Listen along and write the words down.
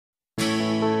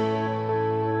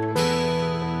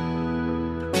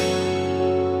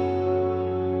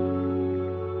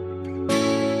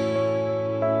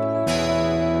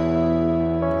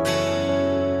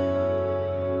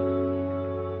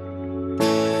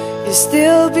You're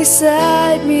still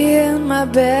beside me in my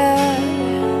bed.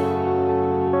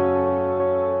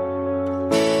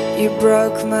 You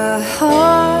broke my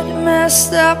heart,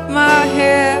 messed up my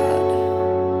head.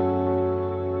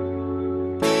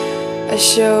 I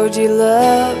showed you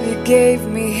love, you gave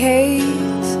me hate.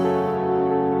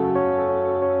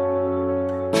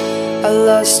 I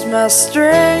lost my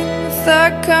strength, I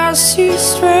can't see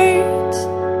straight.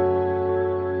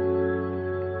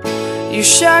 You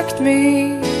shocked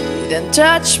me, then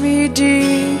touched me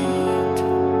deep.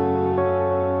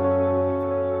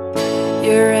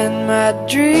 You're in my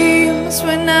dreams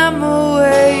when I'm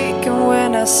awake and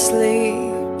when I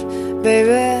sleep.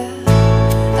 Baby,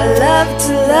 I love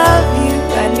to love you,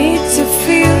 I need to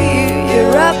feel you.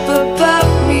 You're up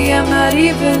above me, I'm not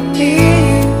even near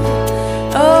you.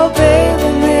 Oh baby,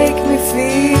 make me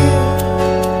feel.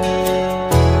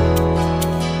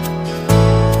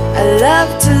 I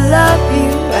love to love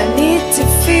you, I need to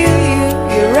feel you.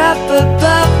 You're up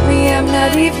above me, I'm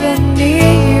not even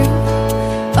near you.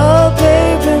 Oh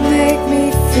baby, make me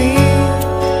feel.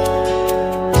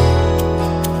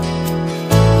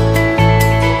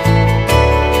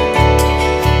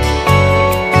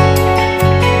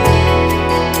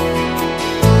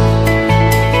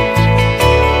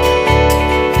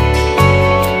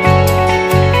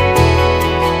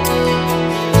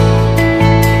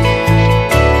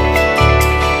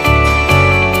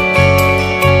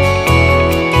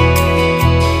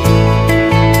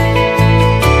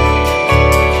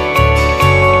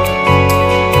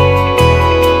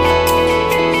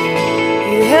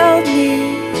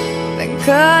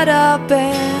 Cut our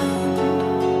band.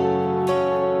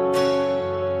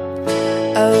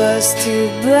 I was too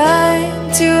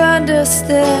blind to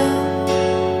understand.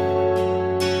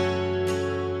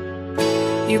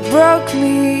 You broke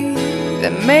me,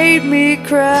 that made me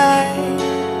cry.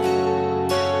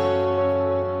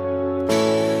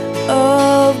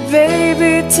 Oh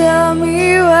baby, tell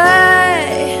me why.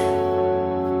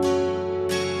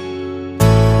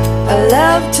 I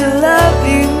love to love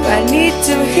you, I need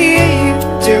to hear you,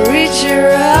 to reach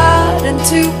your heart and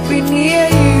to be near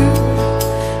you.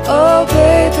 Oh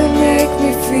baby, make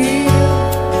me feel.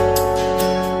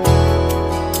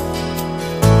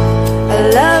 I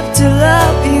love to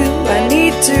love you, I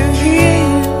need to hear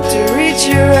you, to reach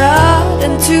your heart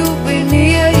and to be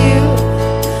near you.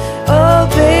 Oh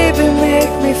baby,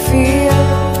 make me feel.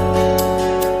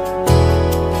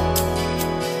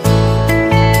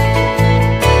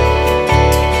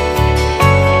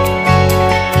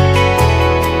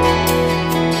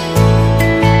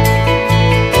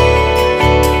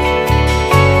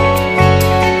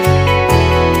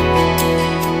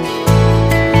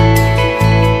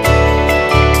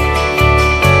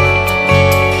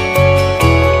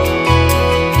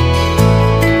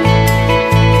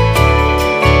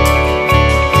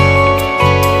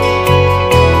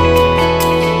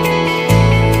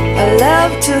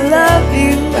 To love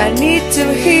you, I need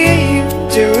to hear you,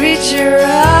 to reach your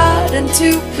heart and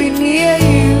to be near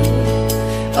you.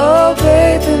 Oh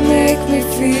baby, make me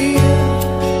feel.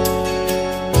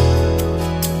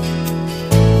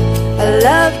 I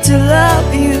love to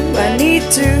love you, I need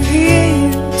to hear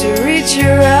you, to reach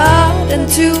your heart and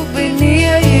to be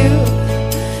near you.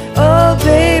 Oh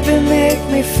baby, make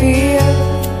me feel.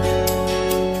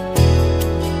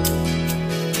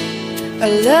 I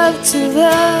love to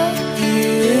love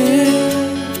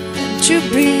and to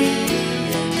be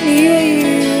near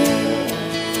you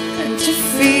and to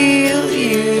feel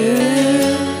you.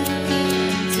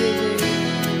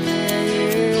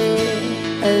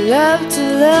 I love to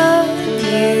love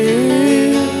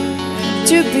you,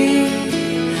 to be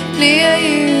near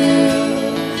you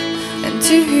and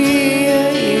to hear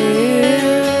you,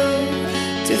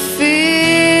 to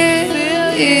feel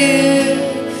you.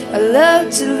 I love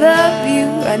to love you,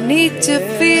 I need to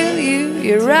feel you.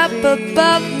 You're up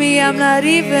above me, I'm not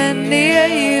even near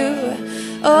you.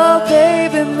 Oh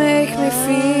baby, make me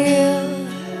feel.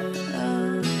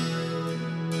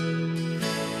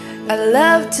 I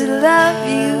love to love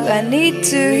you, I need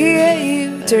to hear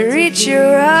you, to reach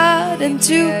your heart and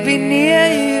to be near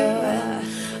you.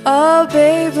 Oh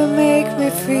baby, make me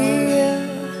feel.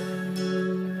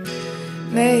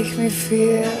 Make me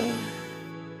feel.